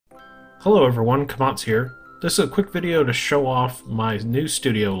Hello everyone, Kamat's here. This is a quick video to show off my new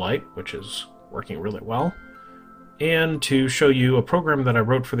studio light, which is working really well, and to show you a program that I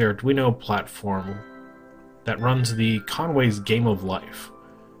wrote for the Arduino platform that runs the Conway's Game of Life.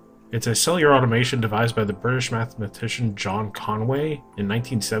 It's a cellular automation devised by the British mathematician John Conway in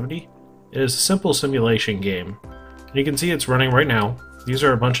 1970. It is a simple simulation game, and you can see it's running right now. These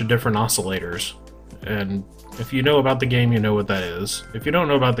are a bunch of different oscillators, and if you know about the game, you know what that is. If you don't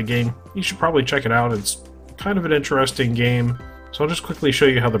know about the game, you should probably check it out. It's kind of an interesting game. So I'll just quickly show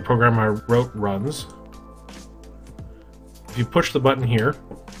you how the program I wrote runs. If you push the button here,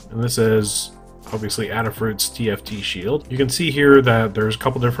 and this is obviously Adafruit's TFT shield, you can see here that there's a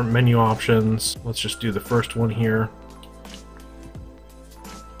couple different menu options. Let's just do the first one here.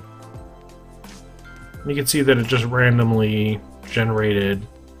 You can see that it just randomly generated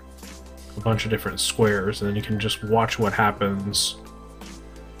a bunch of different squares, and then you can just watch what happens.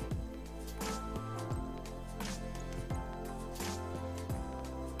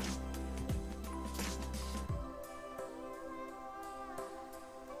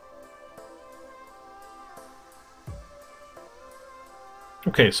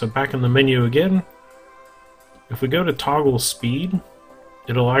 Okay, so back in the menu again, if we go to toggle speed,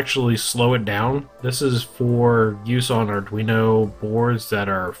 it'll actually slow it down. This is for use on Arduino boards that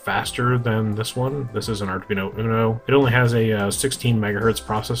are faster than this one. This is an Arduino Uno. It only has a 16 megahertz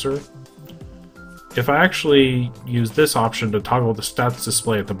processor. If I actually use this option to toggle the stats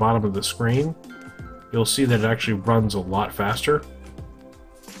display at the bottom of the screen, you'll see that it actually runs a lot faster.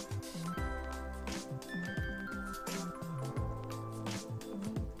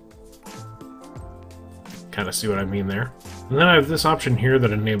 Kind of see what I mean there. And then I have this option here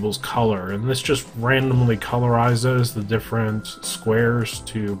that enables color, and this just randomly colorizes the different squares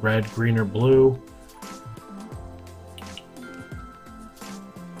to red, green, or blue.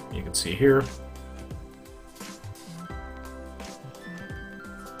 You can see here.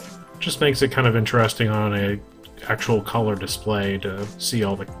 Just makes it kind of interesting on a actual color display to see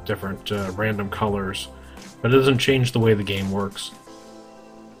all the different random colors, but it doesn't change the way the game works.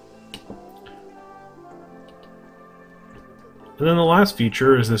 And then the last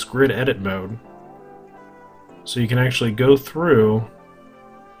feature is this grid edit mode. So you can actually go through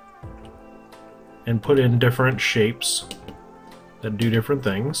and put in different shapes that do different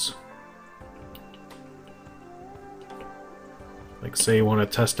things. Like say you want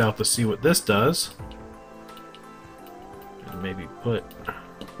to test out to see what this does. And maybe put a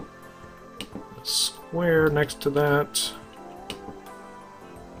square next to that.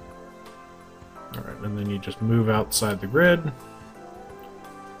 Alright, and then you just move outside the grid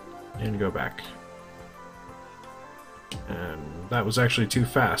and go back. And that was actually too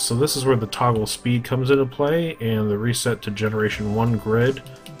fast. So this is where the toggle speed comes into play, and the reset to generation 1 grid,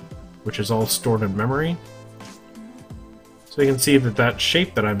 which is all stored in memory. So you can see that that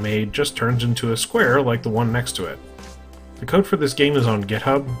shape that I made just turns into a square like the one next to it. The code for this game is on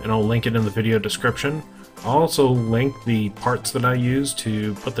GitHub, and I'll link it in the video description. I'll also link the parts that I used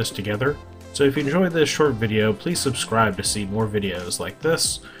to put this together. So if you enjoyed this short video, please subscribe to see more videos like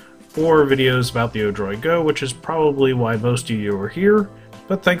this, or videos about the Odroid Go, which is probably why most of you are here.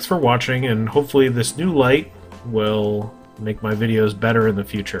 But thanks for watching, and hopefully this new light will make my videos better in the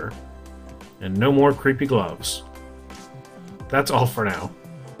future. And no more creepy gloves. That's all for now.